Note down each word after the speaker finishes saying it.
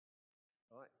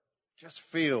Just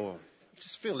feel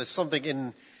there's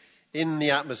something in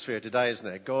the atmosphere today, isn't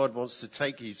there? God wants to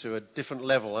take you to a different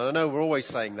level. And I know we're always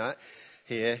saying that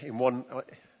here on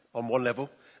one level.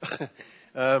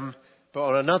 But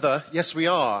on another, yes, we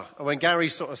are. And when Gary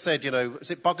sort of said,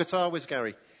 is it Bogota? Where's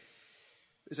Gary?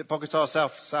 Is it Bogota,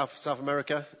 South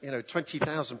America?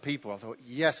 20,000 people. I thought,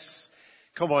 yes,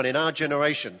 come on, in our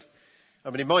generation. I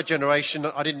mean, in my generation,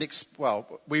 we didn't expect.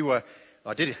 We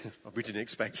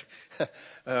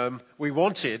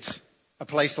wanted a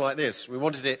place like this. We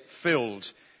wanted it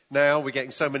filled. Now we're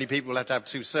getting so many people, we'll have to have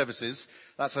 2 services.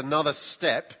 That's another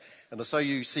step. And so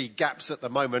you see gaps at the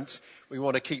moment. We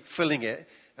want to keep filling it.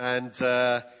 And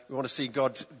we want to see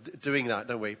God doing that,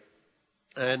 don't we?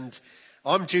 And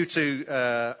I'm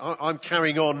I'm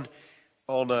carrying on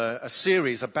a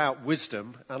series about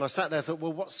wisdom. And I sat there and thought,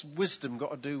 well, what's wisdom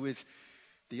got to do with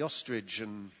the ostrich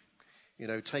and,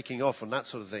 taking off and that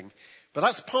sort of thing? But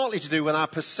that's partly to do with our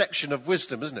perception of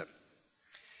wisdom, isn't it?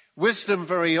 Wisdom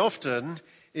very often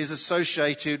is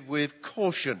associated with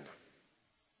caution.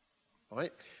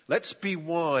 Right? Let's be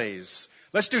wise.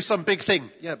 Let's do some big thing.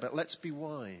 Yeah, but let's be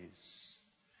wise.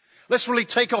 Let's really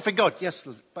take off in God. Yes,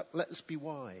 but let's be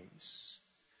wise.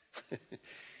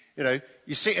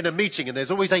 You sit in a meeting and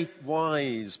there's always a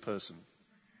wise person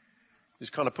who's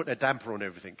kind of putting a damper on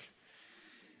everything.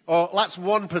 Or that's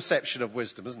one perception of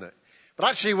wisdom, isn't it? But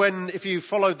actually, if you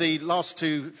follow the last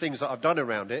 2 things that I've done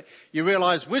around it, you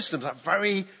realize wisdom's a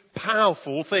very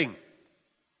powerful thing.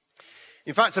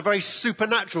 In fact, a very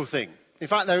supernatural thing. In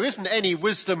fact, there isn't any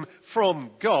wisdom from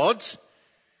God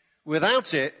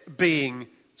without it being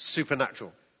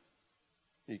supernatural.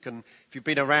 If you've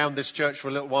been around this church for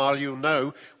a little while, you'll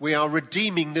know we are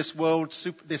redeeming this word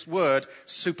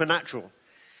supernatural.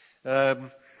 I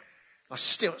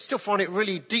still find it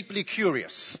really deeply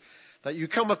curious that you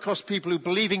come across people who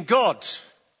believe in God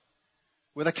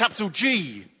with a capital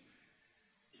G,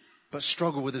 but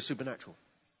struggle with the supernatural.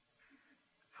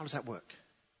 How does that work?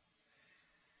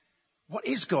 What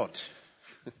is God?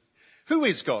 Who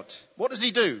is God? What does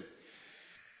he do?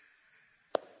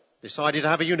 Decided to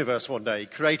have a universe one day.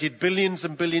 Created billions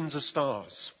and billions of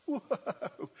stars. Whoa.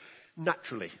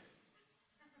 Naturally.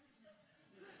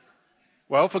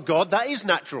 Well, for God, that is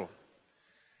natural.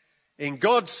 In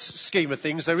God's scheme of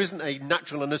things, there isn't a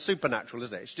natural and a supernatural, is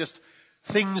there? It's just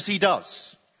things he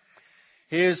does.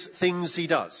 Here's things he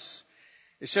does.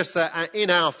 It's just that in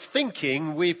our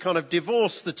thinking, we've kind of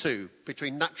divorced the two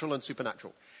between natural and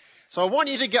supernatural. So I want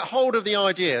you to get hold of the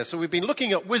idea. So we've been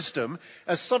looking at wisdom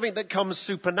as something that comes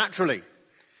supernaturally.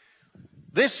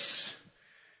 This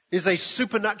is a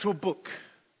supernatural book.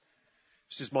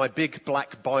 This is my big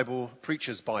black Bible,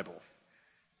 preacher's Bible.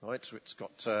 Right, so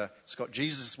it's got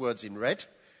Jesus' words in red.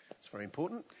 It's very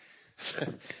important.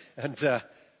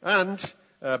 and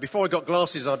before I got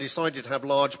glasses, I decided to have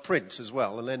large print as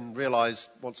well, and then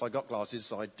realised once I got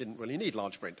glasses, I didn't really need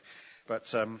large print.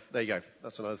 But there you go.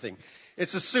 That's another thing.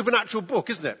 It's a supernatural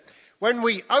book, isn't it? When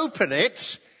we open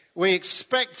it, we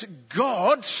expect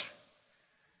God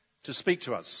to speak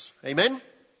to us. Amen?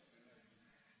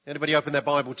 Anybody open their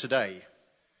Bible today?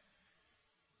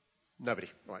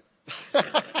 Nobody. Right.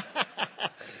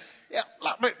 Yeah,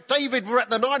 David, we're at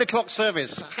the 9:00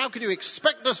 service. How can you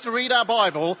expect us to read our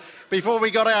Bible before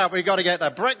we got out? We've got to get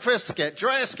to breakfast, get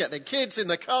dressed, get the kids in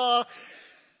the car.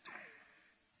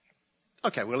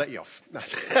 Okay, we'll let you off.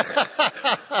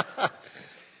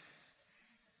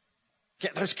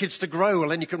 Get those kids to grow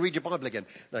and then you can read your Bible again.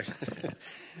 No.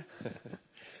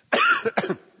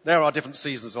 There are different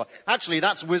seasons. Actually,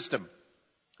 that's wisdom.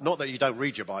 Not that you don't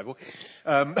read your Bible.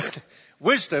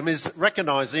 Wisdom is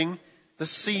recognizing the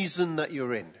season that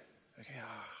you're in. Okay,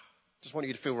 just want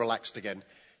you to feel relaxed again.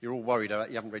 You're all worried about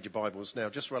you haven't read your Bibles now.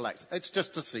 Just relax. It's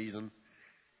just a season.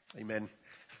 Amen.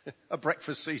 A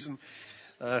breakfast season.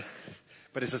 But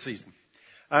it's a season.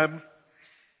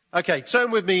 Okay,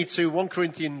 turn with me to 1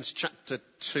 Corinthians chapter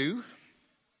 2.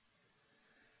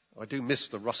 I do miss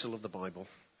the rustle of the Bible.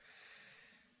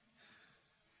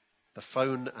 The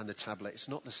phone and the tablet, it's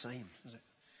not the same, is it?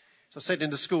 So I said in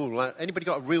the school, anybody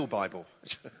got a real Bible?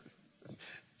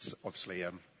 Obviously,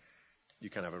 you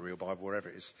can have a real Bible wherever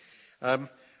it is. I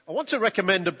want to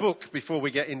recommend a book before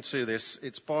we get into this.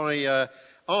 It's by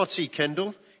R.T.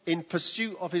 Kendall, In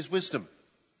Pursuit of His Wisdom.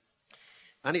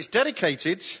 And it's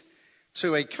dedicated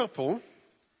to a couple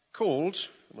called,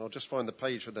 and I'll just find the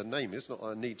page where their name is, not that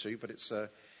I need to, but it's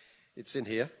in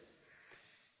here.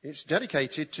 It's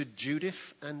dedicated to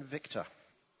Judith and Victor.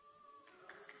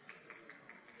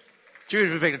 Judith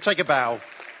and Victor, take a bow.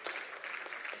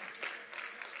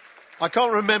 I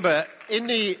can't remember, in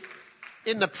the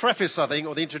preface, I think,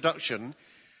 or the introduction,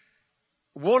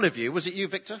 one of you, was it you,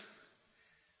 Victor?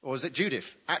 or was it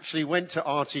Judith, actually went to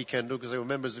R.T. Kendall, because they were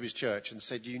members of his church, and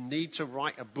said, you need to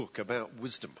write a book about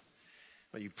wisdom.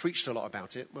 Well, you preached a lot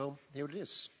about it. Well, here it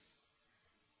is.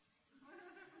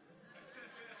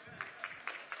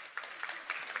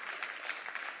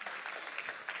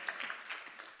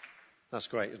 That's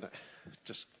great, isn't it?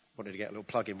 Just wanted to get a little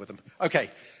plug in with them.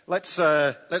 Okay, let's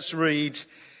read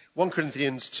 1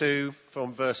 Corinthians 2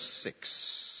 from verse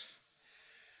 6.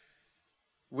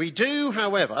 We do,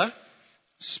 however,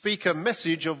 speak a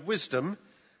message of wisdom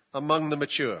among the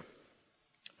mature,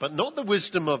 but not the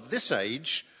wisdom of this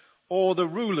age or the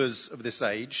rulers of this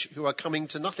age who are coming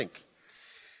to nothing.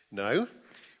 No,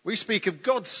 we speak of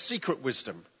God's secret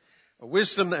wisdom, a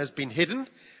wisdom that has been hidden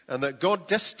and that God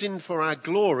destined for our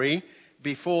glory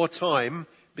before time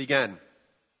began.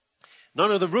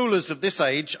 None of the rulers of this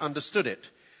age understood it,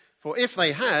 for if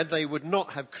they had, they would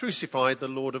not have crucified the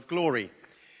Lord of glory.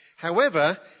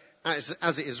 However, as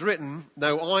it is written,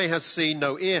 no eye has seen,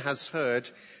 no ear has heard,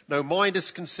 no mind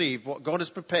has conceived what God has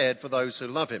prepared for those who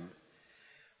love him.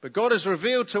 But God has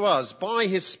revealed to us by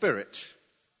his Spirit.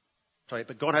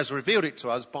 But God has revealed it to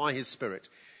us by his Spirit.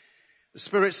 The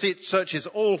Spirit searches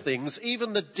all things,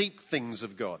 even the deep things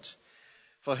of God.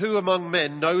 For who among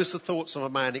men knows the thoughts of a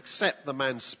man except the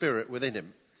man's spirit within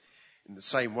him? In the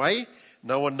same way,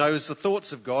 no one knows the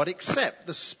thoughts of God except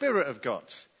the Spirit of God.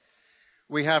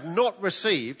 We have not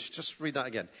received, just read that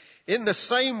again. In the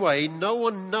same way, no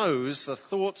one knows the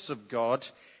thoughts of God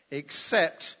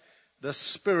except the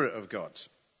Spirit of God.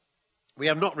 We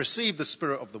have not received the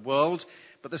spirit of the world,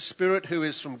 but the Spirit who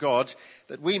is from God,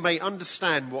 that we may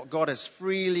understand what God has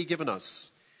freely given us.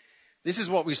 This is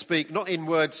what we speak, not in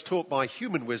words taught by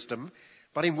human wisdom,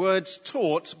 but in words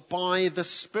taught by the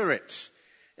Spirit,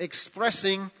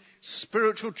 expressing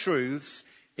spiritual truths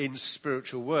in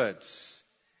spiritual words.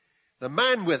 The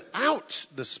man without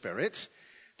the Spirit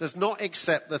does not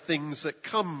accept the things that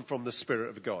come from the Spirit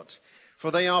of God,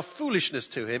 for they are foolishness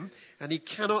to him, and he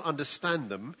cannot understand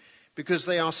them, because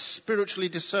they are spiritually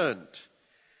discerned.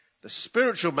 The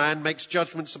spiritual man makes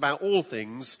judgments about all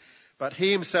things, but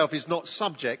he himself is not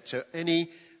subject to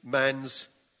any man's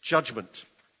judgment.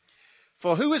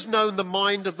 For who has known the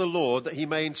mind of the Lord that he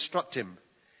may instruct him?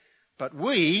 But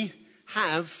we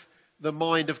have the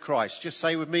mind of Christ. Just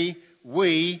say with me,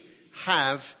 we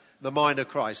have the mind of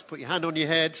Christ. Put your hand on your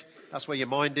head. That's where your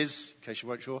mind is, in case you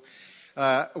weren't sure.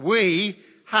 We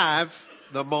have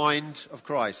the mind of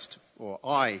Christ. Or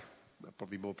I,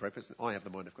 probably more appropriate, I have the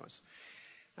mind of Christ.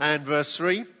 And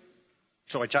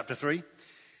chapter 3.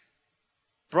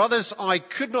 Brothers, I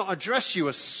could not address you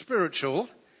as spiritual,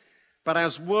 but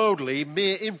as worldly,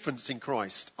 mere infants in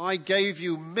Christ. I gave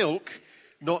you milk,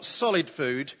 not solid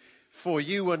food, for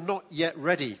you were not yet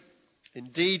ready.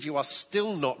 Indeed, you are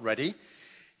still not ready.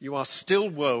 You are still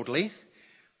worldly.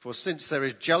 For since there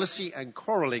is jealousy and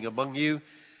quarreling among you,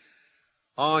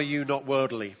 are you not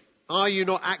worldly? Are you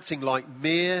not acting like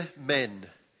mere men?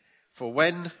 For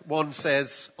when one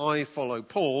says, I follow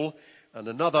Paul, and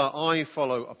another, I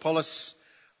follow Apollos,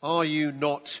 are you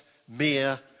not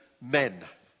mere men?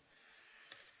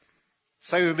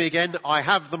 Say with me again, I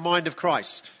have the mind of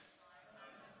Christ.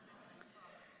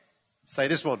 Say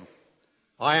this one,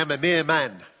 I am a mere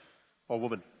man or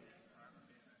woman.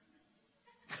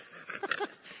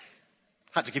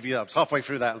 Had to give you that. I was halfway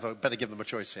through that. I thought, better give them a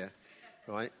choice here.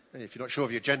 Right? If you're not sure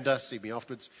of your gender, see me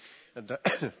afterwards. And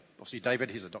I'll see David,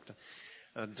 he's a doctor.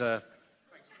 And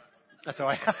that's all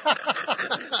right.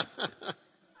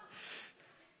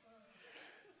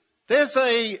 There's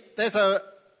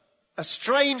a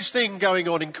strange thing going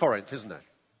on in Corinth, isn't there?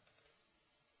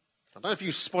 I don't know if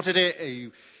you spotted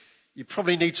it. You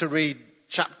probably need to read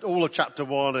all of chapter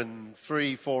 1 and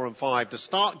 3, 4 and 5 to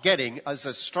start getting as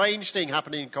a strange thing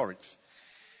happening in Corinth.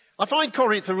 I find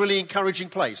Corinth a really encouraging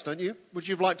place, don't you? Would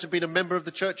you have liked to have been a member of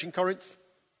the church in Corinth?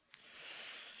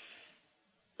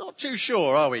 Not too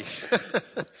sure, are we?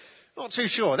 Not too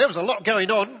sure. There was a lot going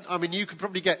on. I mean, you could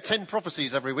probably get 10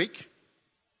 prophecies every week.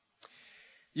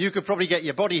 You could probably get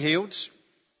your body healed.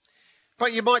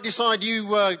 But you might decide you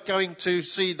were going to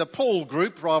see the Paul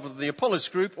group rather than the Apollos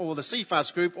group or the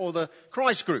Cephas group or the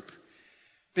Christ group.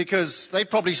 Because they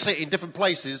probably sit in different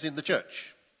places in the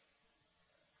church.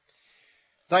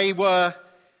 They were,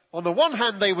 on the one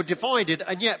hand, they were divided,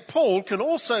 and yet Paul can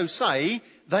also say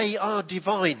they are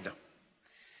divine.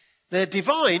 They're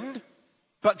divine,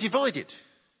 but divided.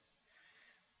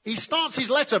 He starts his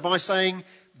letter by saying,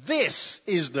 this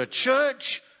is the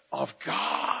church of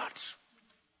God.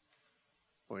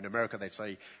 Or in America they'd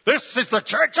say, this is the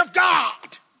church of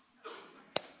God.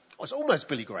 Oh, it's almost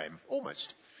Billy Graham,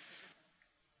 almost.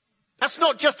 That's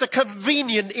not just a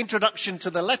convenient introduction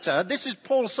to the letter. This is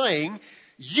Paul saying,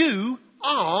 You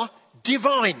are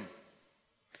divine.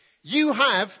 You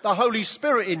have the Holy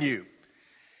Spirit in you.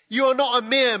 You are not a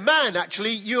mere man,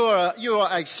 actually. You are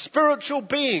a spiritual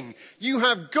being. You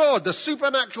have God, the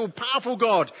supernatural, powerful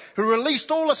God, who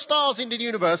released all the stars into the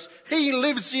universe. He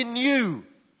lives in you.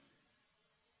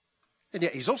 And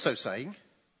yet he's also saying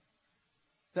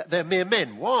that they're mere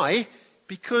men. Why?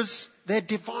 Because they're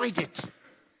divided.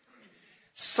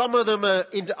 Some of them are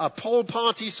into a Paul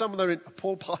party, some of them are in a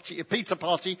Paul party, a Peter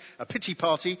party, a pity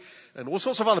party, and all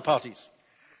sorts of other parties.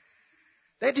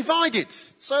 They're divided.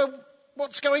 So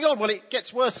what's going on? Well, it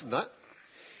gets worse than that.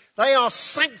 They are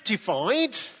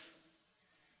sanctified,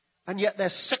 and yet they're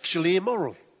sexually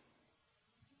immoral.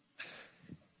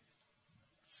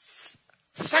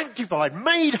 Sanctified,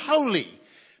 made holy,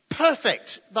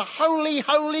 perfect, the holy,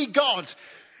 holy God,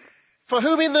 for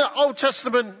whom in the Old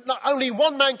Testament not only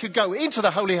one man could go into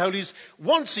the Holy Holies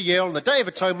once a year on the Day of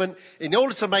Atonement in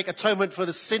order to make atonement for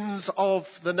the sins of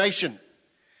the nation.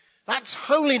 That's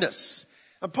holiness.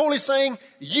 And Paul is saying,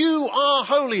 you are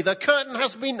holy. The curtain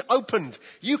has been opened.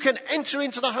 You can enter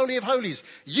into the Holy of Holies.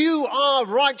 You are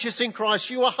righteous in Christ.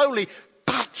 You are holy.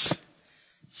 But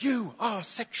you are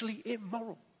sexually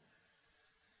immoral.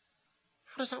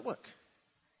 How does that work?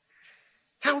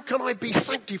 How can I be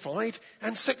sanctified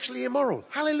and sexually immoral?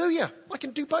 Hallelujah. I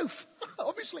can do both,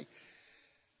 obviously.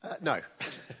 No.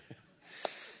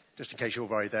 Just in case you're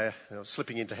worried there,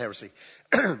 slipping into heresy.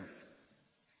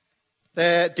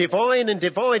 They're divine and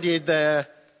divided. They're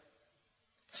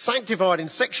sanctified and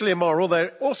sexually immoral. They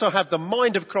also have the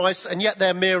mind of Christ, and yet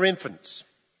they're mere infants.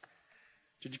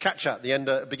 Did you catch that at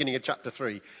the beginning of chapter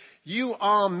 3? You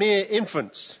are mere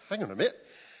infants. Hang on a minute.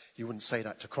 You wouldn't say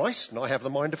that to Christ, and I have the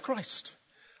mind of Christ.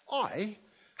 I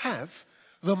have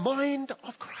the mind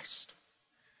of Christ.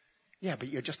 Yeah, but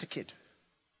you're just a kid.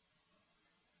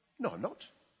 No, I'm not.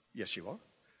 Yes, you are.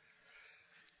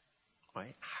 I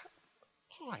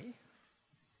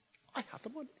have the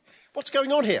mind. What's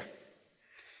going on here?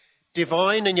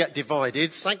 Divine and yet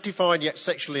divided, sanctified yet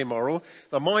sexually immoral,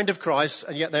 the mind of Christ,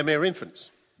 and yet they're mere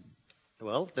infants.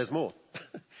 Well, there's more.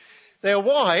 They're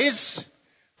wise,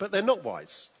 but they're not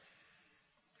wise.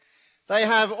 They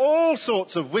have all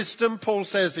sorts of wisdom. Paul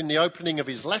says in the opening of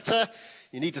his letter,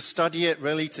 you need to study it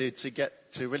really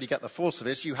to really get the force of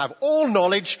this. You have all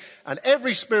knowledge and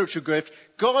every spiritual gift.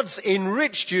 God's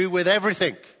enriched you with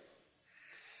everything.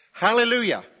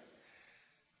 Hallelujah.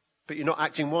 But you're not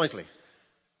acting wisely.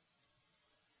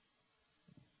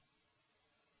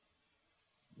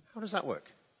 How does that work?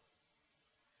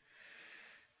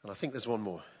 And I think there's one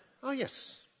more. Oh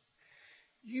yes.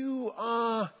 You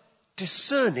are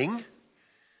discerning,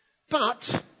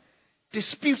 but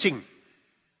disputing.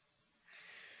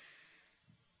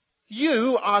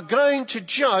 You are going to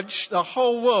judge the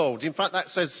whole world. In fact, that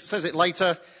says it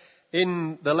later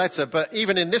in the letter, but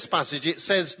even in this passage it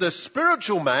says the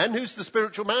spiritual man. Who's the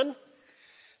spiritual man?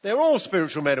 They're all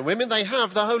spiritual men and women. They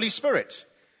have the Holy Spirit.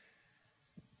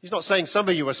 He's not saying some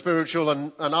of you are spiritual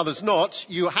and others not.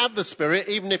 You have the Spirit,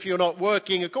 even if you're not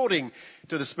working according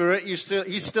to the Spirit,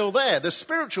 he's still there. The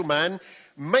spiritual man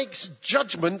makes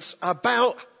judgments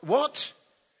about what?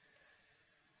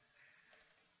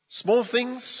 Small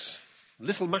things,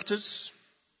 little matters.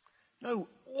 No,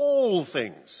 all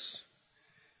things.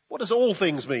 What does all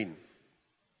things mean?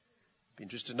 Be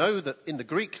interested to know that in the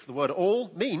Greek, the word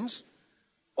all means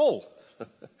all.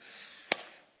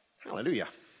 Hallelujah.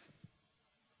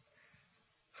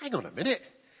 Hang on a minute.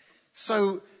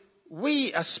 So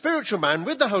we, a spiritual man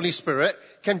with the Holy Spirit,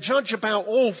 can judge about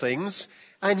all things,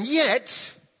 and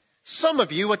yet some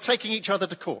of you are taking each other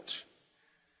to court.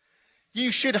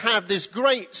 You should have this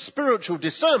great spiritual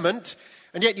discernment,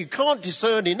 and yet you can't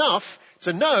discern enough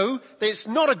to know that it's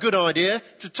not a good idea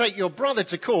to take your brother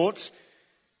to court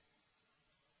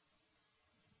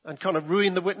and kind of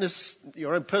ruin the witness,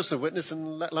 your own personal witness,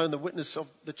 and let alone the witness of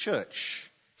the church.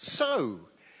 So,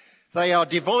 they are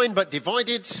divine but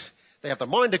divided. They have the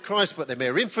mind of Christ, but they're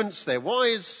mere infants. They're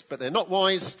wise, but they're not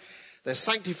wise. They're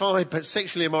sanctified, but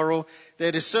sexually immoral.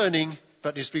 They're discerning,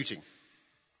 but disputing.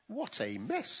 What a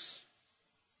mess.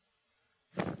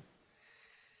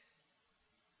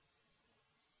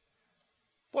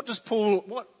 What is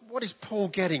Paul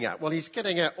getting at? Well, he's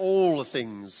getting at all the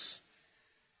things,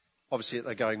 obviously, that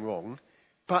they're going wrong.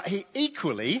 But he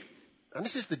equally, and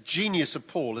this is the genius of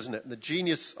Paul, isn't it? The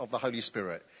genius of the Holy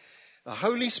Spirit. The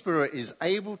Holy Spirit is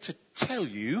able to tell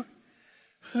you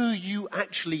who you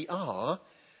actually are,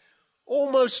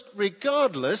 almost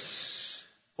regardless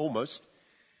of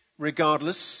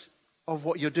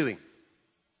what you're doing.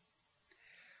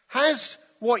 Has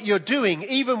what you're doing,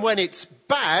 even when it's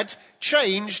bad,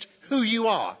 changed who you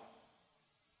are?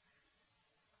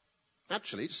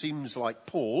 Actually, it seems like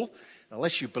Paul,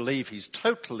 unless you believe he's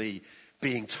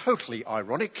being totally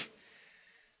ironic,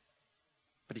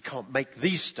 but he can't make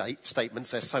these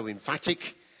statements, they're so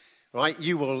emphatic, right?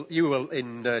 You will,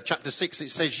 in chapter 6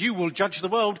 it says, you will judge the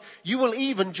world, you will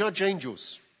even judge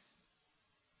angels.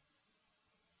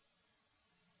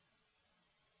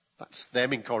 That's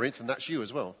them in Corinth, and that's you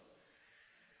as well.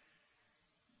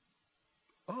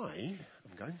 I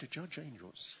am going to judge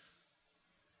angels.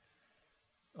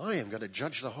 I am going to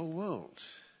judge the whole world.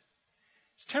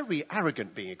 It's terribly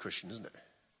arrogant being a Christian, isn't it?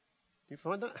 You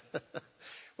find that?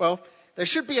 Well, there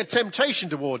should be a temptation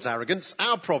towards arrogance.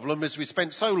 Our problem is we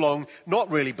spent so long not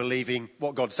really believing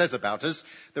what God says about us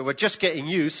that we're just getting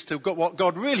used to what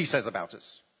God really says about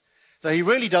us. That he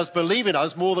really does believe in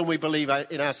us more than we believe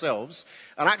in ourselves.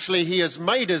 And actually he has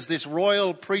made us this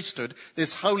royal priesthood,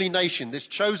 this holy nation, this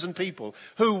chosen people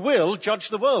who will judge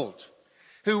the world,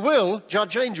 who will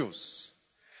judge angels.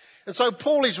 And so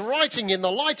Paul is writing in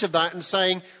the light of that and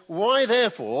saying, why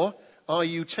therefore are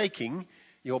you taking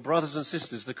your brothers and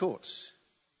sisters to court?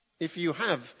 If you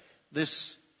have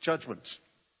this judgment,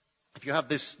 if you have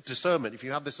this discernment, if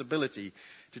you have this ability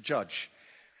to judge.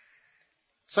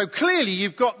 So clearly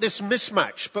you've got this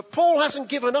mismatch, but Paul hasn't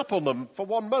given up on them for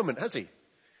one moment, has he?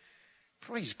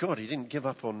 Praise God he didn't give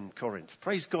up on Corinth.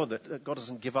 Praise God that God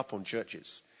doesn't give up on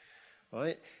churches.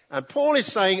 Right? And Paul is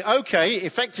saying, okay,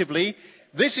 effectively,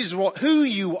 this is who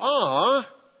you are,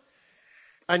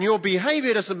 and your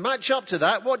behavior doesn't match up to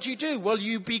that. What do? Well,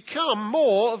 you become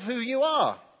more of who you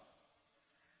are.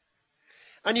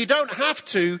 And you don't have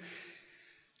to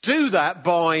do that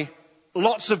by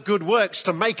lots of good works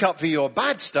to make up for your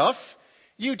bad stuff.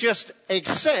 You just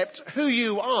accept who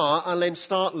you are and then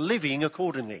start living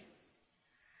accordingly.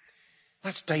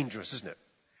 That's dangerous, isn't it?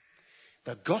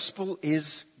 The gospel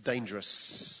is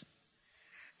dangerous.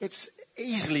 It's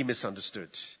easily misunderstood.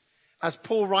 As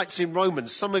Paul writes in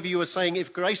Romans, some of you are saying,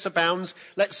 if grace abounds,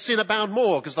 let sin abound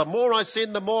more, because the more I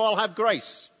sin, the more I'll have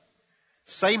grace.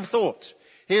 Same thought.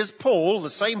 Here's Paul, the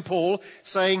same Paul,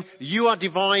 saying, you are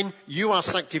divine, you are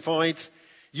sanctified,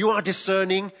 you are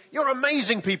discerning, you're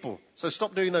amazing people. So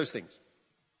stop doing those things.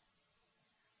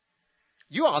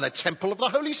 You are the temple of the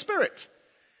Holy Spirit.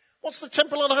 What's the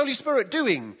temple of the Holy Spirit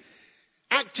doing?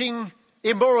 Acting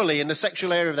immorally in the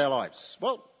sexual area of their lives.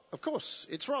 Well, of course,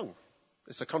 it's wrong.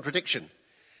 It's a contradiction.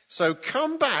 So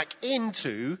come back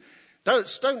into, don't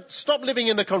stop living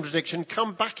in the contradiction,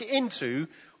 come back into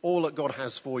all that God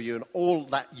has for you and all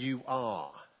that you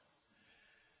are.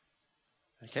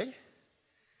 Okay?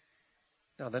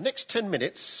 Now the next 10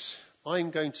 minutes,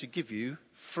 I'm going to give you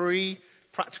 3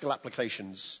 practical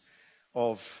applications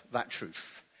of that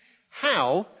truth.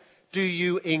 How do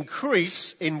you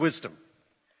increase in wisdom?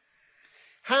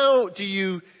 How do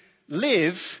you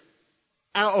live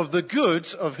out of the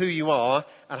good of who you are,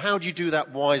 and how do you do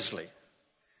that wisely?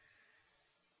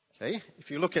 Okay,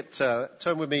 if you look at,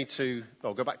 turn with me to,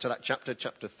 go back to that chapter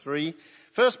 3.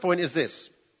 First point is this,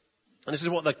 and this is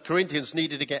what the Corinthians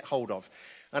needed to get hold of,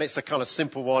 and it's a kind of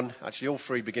simple one. Actually, all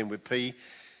 3 begin with P.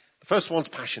 The first one's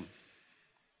passion.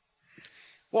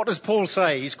 What does Paul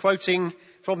say? He's quoting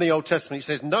from the Old Testament. He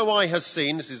says, no eye has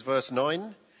seen, this is verse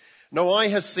 9, no eye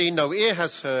has seen, no ear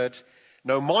has heard,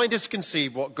 no mind has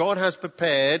conceived what God has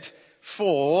prepared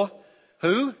for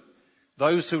who?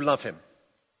 Those who love him.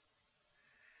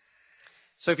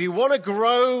 So if you want to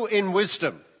grow in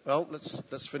wisdom, well,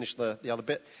 let's finish the other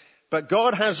bit. But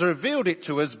God has revealed it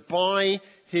to us by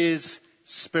his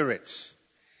Spirit.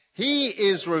 He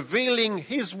is revealing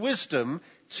his wisdom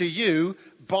to you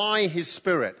by his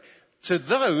Spirit, to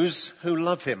those who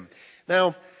love him.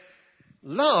 Now,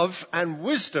 love and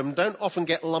wisdom don't often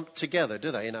get lumped together,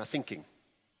 do they, in our thinking?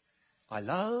 I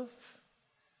love,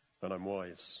 and I'm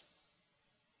wise.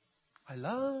 I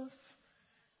love,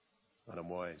 and I'm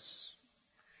wise.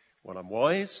 When I'm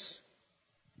wise,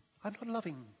 I'm not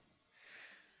loving.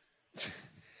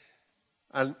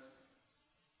 And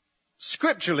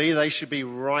scripturally, they should be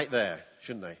right there,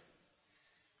 shouldn't they?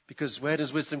 Because where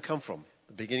does wisdom come from?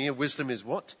 The beginning of wisdom is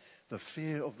what? The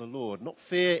fear of the Lord. Not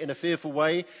fear in a fearful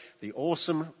way, the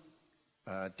awesome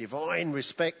divine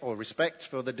respect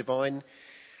for the divine.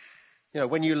 You know,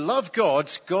 when you love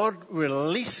God, God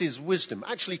releases wisdom.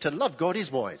 Actually, to love God is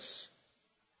wise.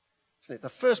 Isn't it? The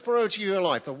first priority of your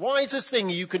life, the wisest thing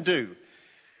you can do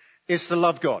is to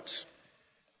love God.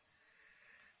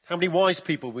 How many wise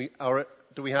people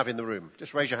do we have in the room?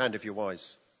 Just raise your hand if you're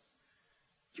wise.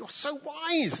 You're so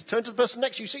wise. Turn to the person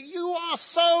next to you and say, you are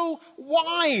so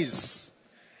wise.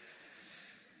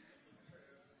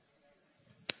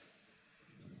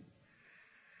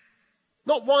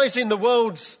 Not wise in the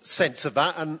world's sense of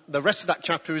that, and the rest of that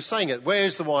chapter is saying it. Where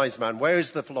is the wise man? Where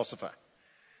is the philosopher?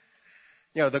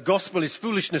 You know, the gospel is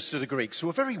foolishness to the Greeks, who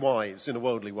are very wise in a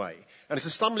worldly way, and it's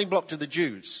a stumbling block to the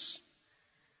Jews.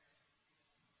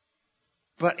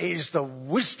 But it is the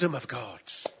wisdom of God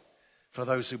for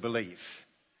those who believe.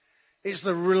 It's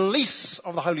the release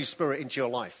of the Holy Spirit into your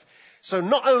life. So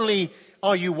not only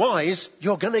are you wise,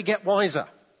 you're going to get wiser.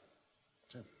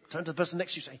 So turn to the person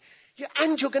next to you and say, yeah,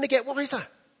 and you're going to get wiser.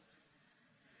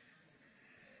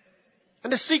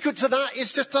 And the secret to that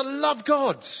is just to love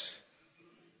God.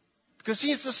 Because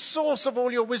He's the source of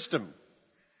all your wisdom.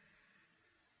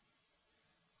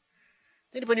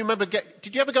 Anybody remember,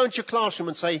 did you ever go into your classroom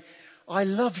and say, I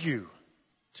love you,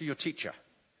 to your teacher?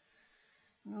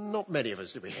 Not many of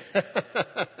us, do we?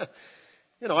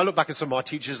 You know, I look back at some of my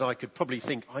teachers and I could probably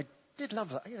think, I did love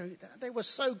that. You know, they were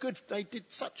so good. They did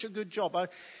such a good job. I've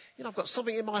got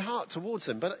something in my heart towards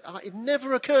them, but it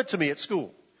never occurred to me at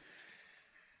school.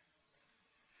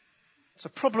 It's a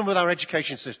problem with our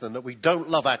education system that we don't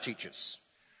love our teachers.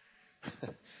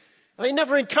 And they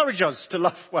never encourage us to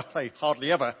love, well, they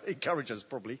hardly ever encourage us,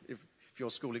 probably, if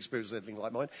your school experience is anything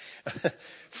like mine.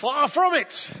 Far from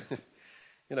it.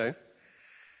 You know,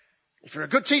 if you're a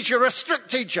good teacher, you're a strict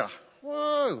teacher.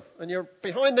 Whoa, and you're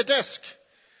behind the desk.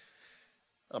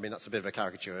 I mean, that's a bit of a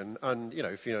caricature. And you know,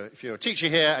 if you're a teacher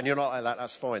here and you're not like that,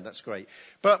 that's fine, that's great.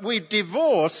 But we've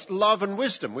divorced love and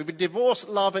wisdom. We've divorced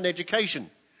love and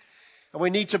education. And we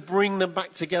need to bring them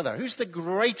back together. Who's the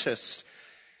greatest,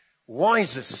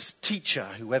 wisest teacher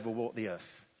who ever walked the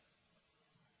earth?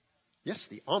 Yes,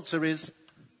 the answer is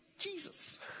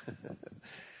Jesus.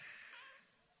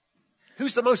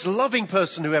 Who's the most loving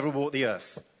person who ever walked the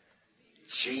earth?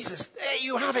 Jesus. There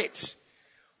you have it.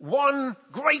 One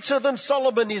greater than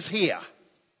Solomon is here.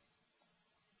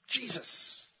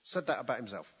 Jesus said that about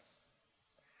himself.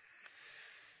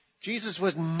 Jesus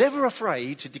was never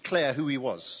afraid to declare who he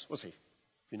was he? Have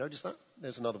you noticed that?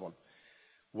 There's another one.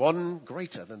 One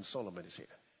greater than Solomon is here.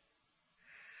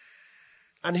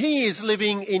 And he is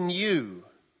living in you.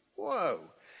 Whoa.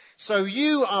 So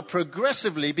you are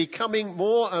progressively becoming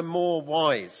more and more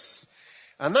wise.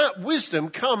 And that wisdom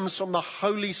comes from the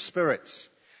Holy Spirit.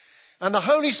 And the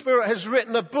Holy Spirit has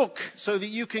written a book so that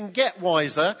you can get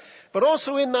wiser. But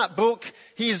also in that book,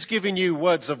 He has given you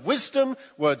words of wisdom,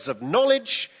 words of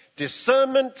knowledge,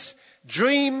 discernment,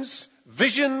 dreams,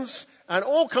 visions, and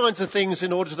all kinds of things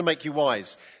in order to make you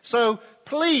wise. So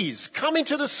please come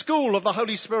into the school of the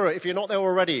Holy Spirit if you're not there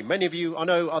already. Many of you I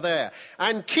know are there.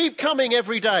 And keep coming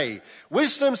every day.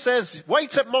 Wisdom says,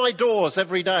 wait at my doors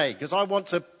every day because I want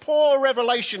to pour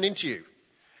revelation into you.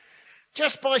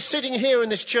 Just by sitting here in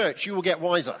this church, you will get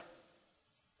wiser.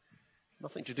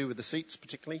 Nothing to do with the seats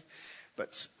particularly,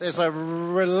 but there's a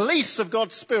release of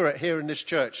God's Spirit here in this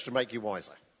church to make you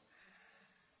wiser.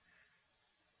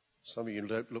 Some of you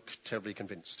don't look terribly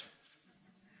convinced.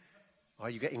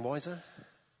 Are you getting wiser?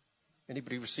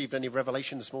 Anybody received any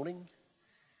revelation this morning?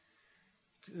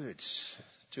 Good.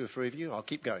 2 or 3 of you. I'll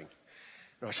keep going.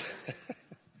 Right.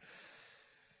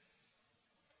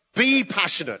 Be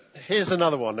passionate. Here's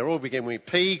another one. They're all beginning with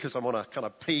P because I'm on a kind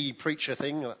of P preacher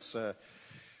thing. That's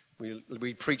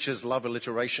we preachers love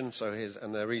alliteration,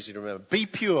 and they're easy to remember. Be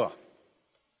pure.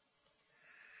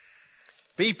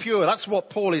 Be pure. That's what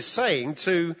Paul is saying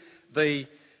to the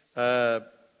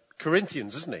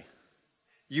Corinthians, isn't he?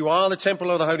 You are the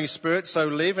temple of the Holy Spirit, so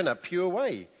live in a pure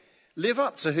way. Live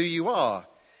up to who you are.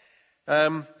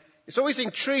 It's always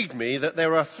intrigued me that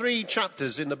there are 3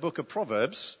 chapters in the book of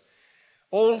Proverbs,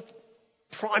 all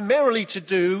primarily to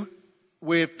do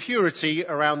with purity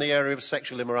around the area of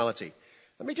sexual immorality.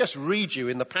 Let me just read you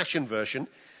in the Passion Version.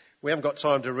 We haven't got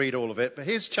time to read all of it, but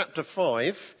here's chapter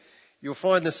 5. You'll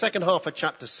find the second half of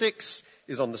chapter 6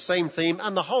 is on the same theme,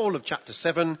 and the whole of chapter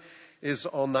 7 is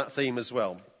on that theme as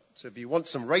well. So if you want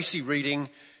some racy reading,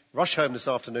 rush home this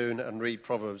afternoon and read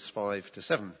Proverbs 5 to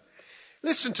 7.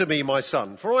 Listen to me, my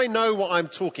son, for I know what I'm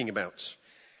talking about.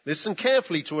 Listen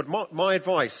carefully to my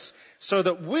advice, so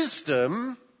that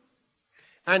wisdom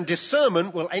and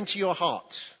discernment will enter your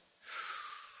heart.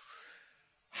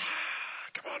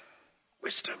 Come on,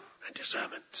 wisdom and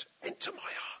discernment enter my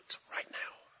heart right now.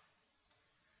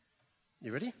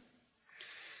 You ready?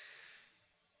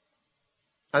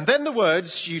 And then the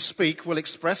words you speak will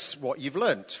express what you've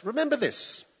learnt. Remember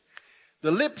this.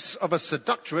 The lips of a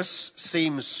seductress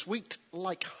seem sweet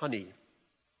like honey,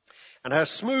 and her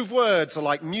smooth words are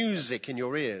like music in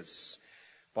your ears.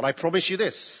 But I promise you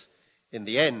this, in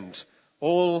the end,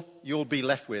 all you'll be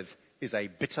left with is a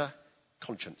bitter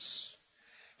conscience.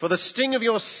 For the sting of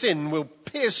your sin will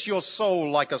pierce your soul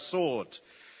like a sword.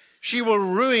 She will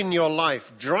ruin your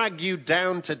life, drag you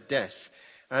down to death,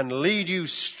 and lead you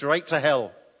straight to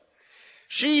hell.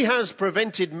 She has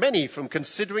prevented many from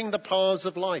considering the paths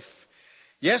of life.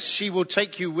 Yes, she will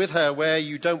take you with her where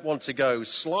you don't want to go,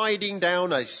 sliding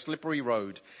down a slippery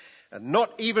road, and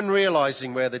not even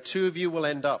realizing where the two of you will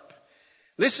end up.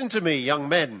 Listen to me, young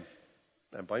men,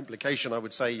 and by implication I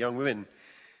would say young women,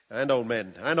 and old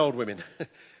men, and old women.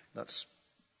 That's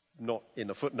not in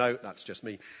a footnote, that's just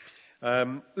me.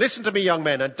 Listen to me, young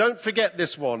men, and don't forget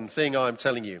this one thing I'm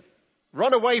telling you.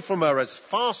 Run away from her as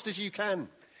fast as you can.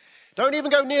 Don't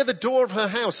even go near the door of her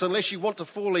house unless you want to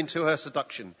fall into her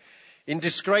seduction. In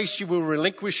disgrace, you will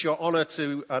relinquish your honor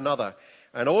to another,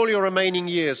 and all your remaining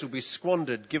years will be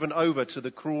squandered, given over to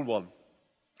the cruel one.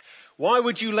 Why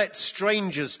would you let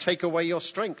strangers take away your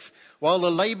strength, while the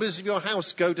labors of your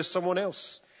house go to someone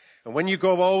else? And when you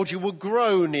grow old, you will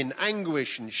groan in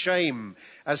anguish and shame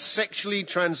as sexually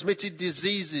transmitted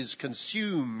diseases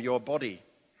consume your body.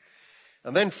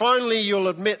 And then finally, you'll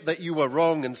admit that you were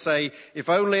wrong and say, if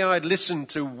only I'd listened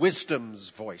to wisdom's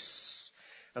voice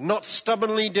and not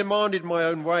stubbornly demanded my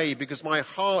own way because my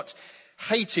heart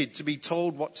hated to be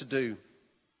told what to do.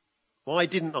 Why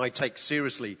didn't I take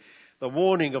seriously the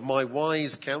warning of my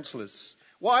wise counselors?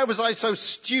 Why was I so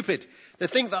stupid to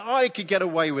think that I could get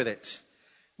away with it?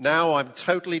 Now I'm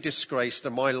totally disgraced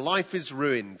and my life is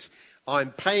ruined.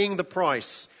 I'm paying the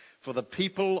price, for the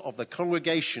people of the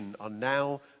congregation are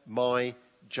now my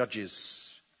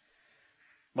judges.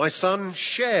 My son,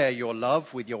 share your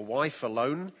love with your wife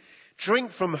alone.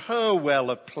 Drink from her well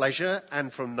of pleasure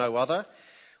and from no other.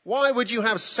 Why would you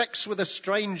have sex with a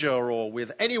stranger or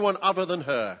with anyone other than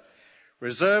her?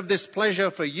 Reserve this pleasure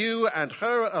for you and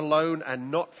her alone and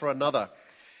not for another.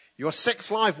 Your sex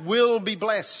life will be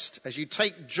blessed as you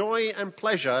take joy and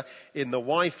pleasure in the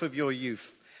wife of your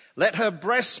youth. Let her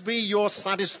breasts be your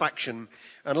satisfaction,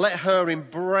 and let her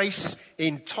embrace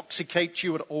intoxicate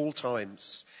you at all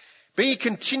times. Be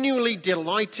continually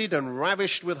delighted and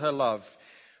ravished with her love.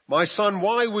 My son,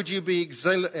 why would you be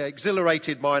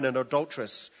exhilarated by an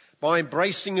adulteress, by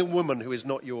embracing a woman who is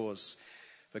not yours?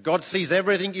 For God sees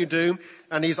everything you do,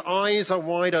 and his eyes are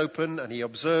wide open, and he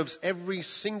observes every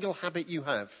single habit you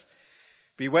have.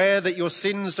 Beware that your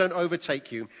sins don't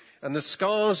overtake you, and the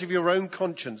scars of your own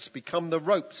conscience become the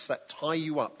ropes that tie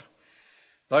you up.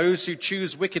 Those who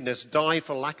choose wickedness die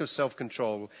for lack of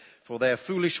self-control, for their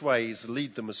foolish ways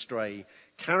lead them astray,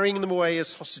 carrying them away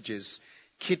as hostages,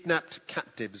 kidnapped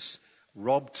captives,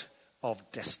 robbed of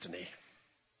destiny.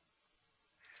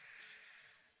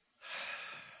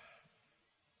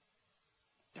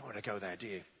 Don't want to go there, do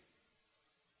you?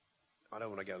 I don't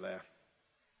want to go there.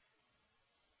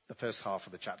 The first half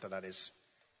of the chapter, that is.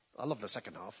 I love the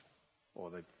second half, or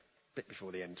the bit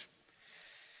before the end.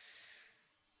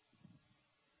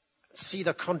 See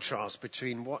the contrast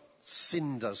between what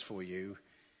sin does for you,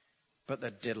 but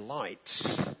the delight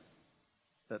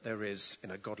that there is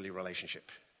in a godly relationship.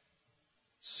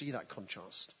 See that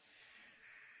contrast.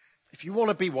 If you want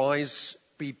to be wise,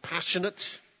 be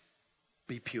passionate,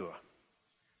 be pure.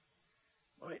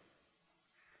 Right?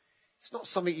 It's not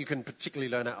something you can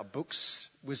particularly learn out of books,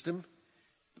 wisdom,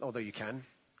 although you can.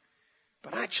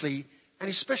 But actually, and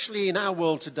especially in our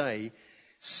world today,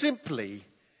 simply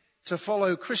to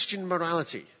follow Christian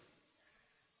morality.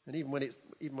 And even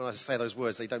when I say those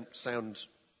words, they don't sound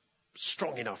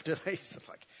strong enough, do they? It's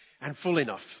like, and full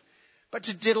enough. But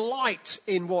to delight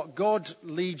in what God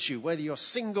leads you, whether you're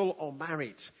single or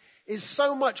married, is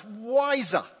so much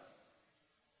wiser.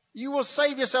 You will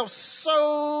save yourself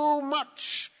so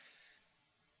much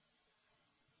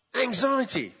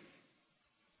anxiety,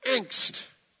 angst,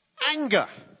 anger,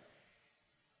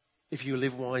 if you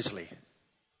live wisely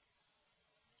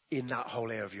in that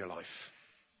whole area of your life.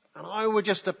 And I would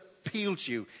just appeal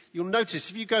to you. You'll notice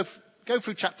if you go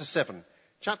through chapter 7.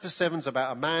 Chapter 7's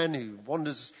about a man who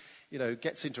wanders,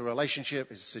 gets into a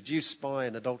relationship, is seduced by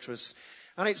an adulteress.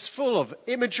 And it's full of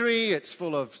imagery. It's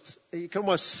full of, you can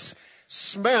almost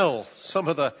smell some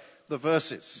of the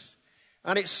verses.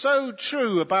 And it's so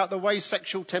true about the way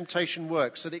sexual temptation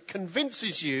works that it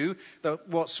convinces you that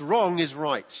what's wrong is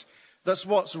right. That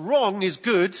what's wrong is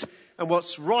good and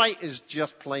what's right is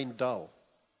just plain dull.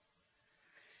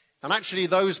 And actually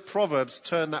those proverbs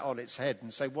turn that on its head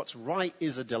and say what's right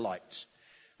is a delight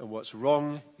and what's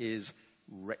wrong is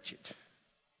wretched.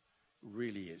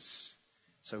 Really is.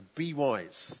 So be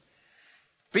wise.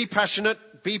 Be passionate,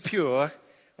 be pure,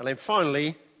 and then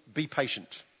finally, be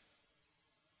patient.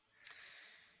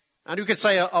 And we could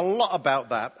say a lot about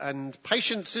that, and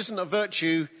patience isn't a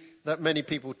virtue that many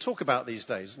people talk about these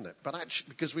days, isn't it? But actually,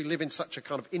 because we live in such a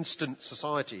kind of instant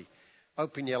society,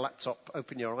 open your laptop,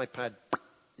 open your iPad,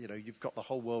 you've got the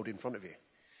whole world in front of you.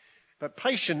 But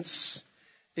patience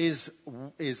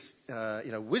wisdom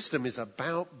is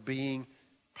about being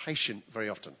patient very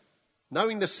often,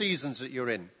 knowing the seasons that you're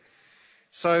in.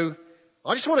 So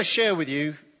I just want to share with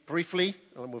you briefly,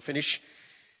 and we'll finish,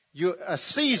 a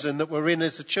season that we're in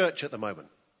as a church at the moment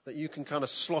that you can kind of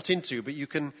slot into, but you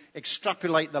can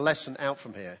extrapolate the lesson out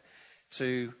from here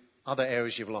to other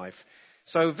areas of life.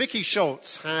 So Vicky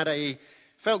Schultz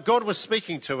felt God was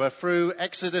speaking to her through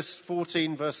Exodus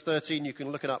 14 verse 13. You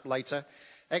can look it up later.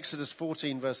 Exodus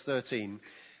 14 verse 13.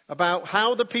 About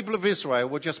how the people of Israel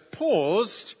were just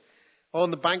paused on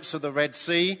the banks of the Red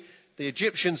Sea. The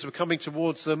Egyptians were coming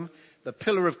towards them. The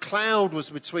pillar of cloud was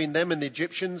between them and the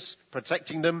Egyptians,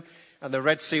 protecting them. And the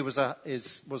Red Sea was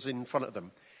in front of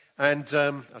them. And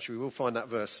actually, we will find that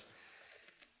verse.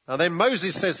 And then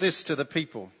Moses says this to the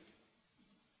people.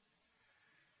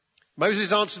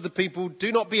 Moses answered the people,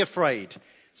 "Do not be afraid.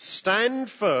 Stand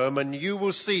firm and you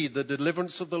will see the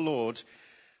deliverance of the Lord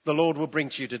will bring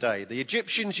to you today. The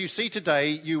Egyptians you see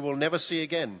today, you will never see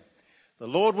again. The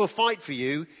Lord will fight for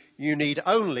you. You need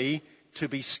only to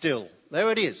be still." There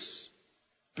it is.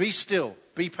 Be still.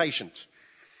 Be patient.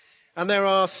 And there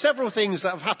are several things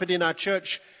that have happened in our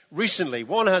church recently.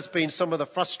 One has been some of the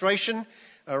frustration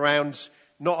around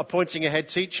not appointing a head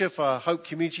teacher for Hope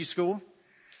Community School.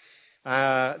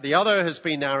 The other has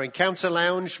been our Encounter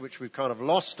Lounge, which we've kind of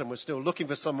lost and we're still looking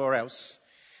for somewhere else.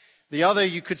 The other,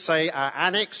 you could say, our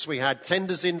annex. We had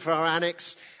tenders in for our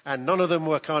annex and none of them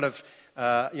were kind of,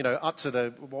 up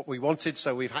to what we wanted.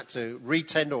 So we've had to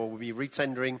retender, or we'll be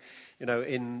retendering,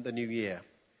 in the new year.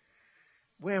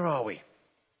 Where are we?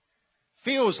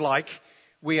 Feels like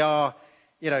we are,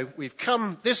 we've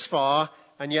come this far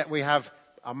and yet we have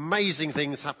amazing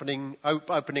things happening,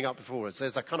 opening up before us.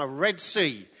 There's a kind of Red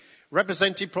Sea,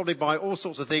 represented probably by all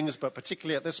sorts of things, but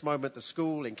particularly at this moment, the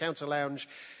school, Encounter Lounge,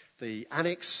 the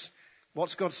annex.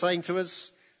 What's God saying to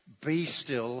us? Be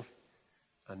still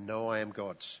and know I am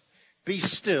God. Be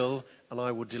still and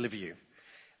I will deliver you.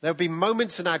 There'll be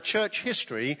moments in our church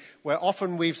history where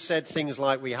often we've said things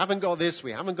like, we haven't got this,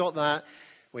 we haven't got that,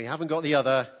 we haven't got the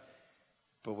other,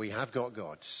 but we have got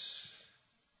God.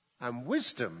 And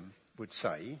wisdom would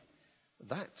say,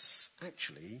 that's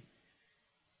actually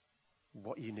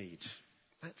what you need.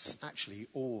 That's actually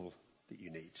all that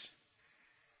you need.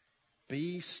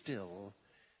 Be still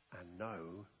and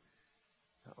know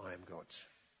that I am God.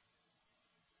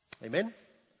 Amen?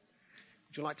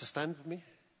 Would you like to stand with me,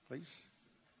 please?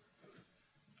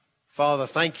 Father,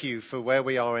 thank you for where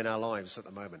we are in our lives at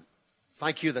the moment.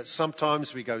 Thank you that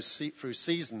sometimes we go through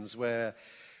seasons where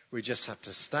we just have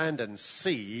to stand and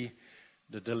see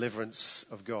the deliverance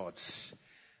of God.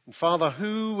 And Father,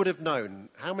 who would have known,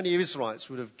 how many Israelites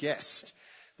would have guessed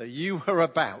that you were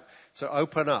about to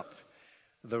open up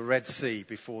the Red Sea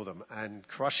before them and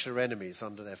crush their enemies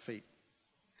under their feet?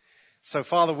 So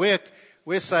Father,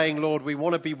 we're saying, Lord, we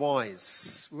want to be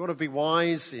wise. We want to be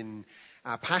wise in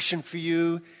our passion for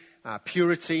you, our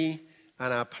purity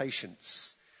and our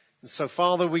patience. And so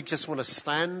Father, we just want to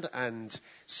stand and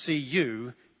see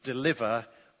you deliver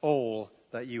all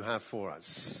that you have for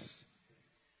us.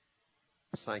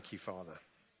 Thank you, Father.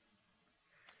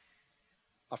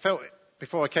 I felt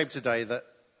before I came today that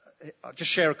I'll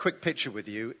just share a quick picture with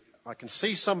you. I can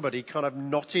see somebody kind of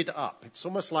knotted up. It's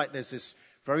almost like there's this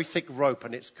very thick rope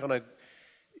and it's kind of,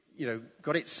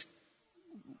 got its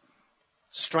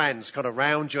strands kind of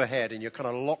round your head and you're kind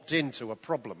of locked into a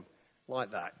problem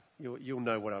like that. You'll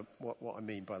know what I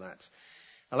mean by that.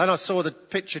 And then I saw the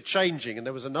picture changing and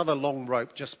there was another long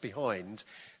rope just behind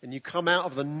and you come out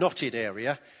of the knotted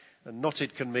area, and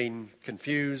knotted can mean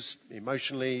confused,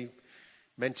 emotionally,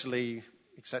 mentally,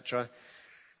 etc.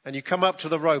 And you come up to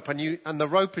the rope and the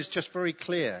rope is just very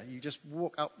clear. You just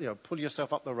walk up, pull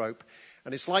yourself up the rope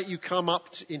and it's like you come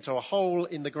up into a hole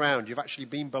in the ground. You've actually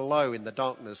been below in the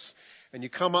darkness and you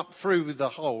come up through the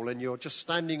hole and you're just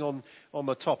standing on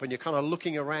the top and you're kind of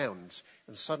looking around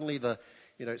and suddenly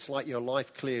it's like your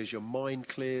life clears, your mind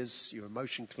clears, your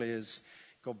emotion clears.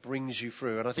 God brings you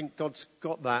through. And I think God's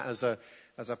got that as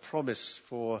a promise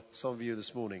for some of you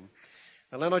this morning.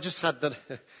 And then I just had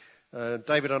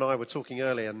David and I were talking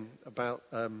earlier about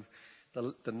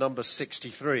the number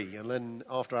 63. And then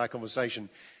after our conversation,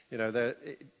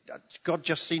 God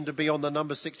just seemed to be on the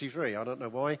number 63. I don't know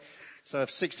why. So if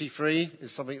 63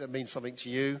 is something that means something to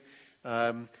you,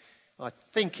 I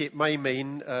think it may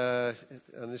mean,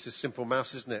 and this is simple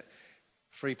maths, isn't it?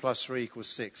 3 plus 3 equals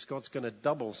 6. God's going to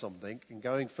double something, and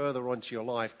going further onto your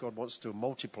life, God wants to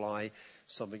multiply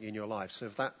something in your life. So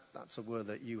if that's a word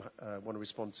that you want to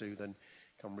respond to, then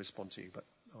come respond to you. But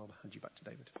I'll hand you back to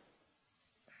David.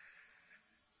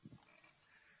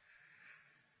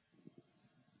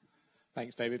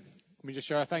 Thanks, David. Let me just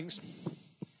share our thanks.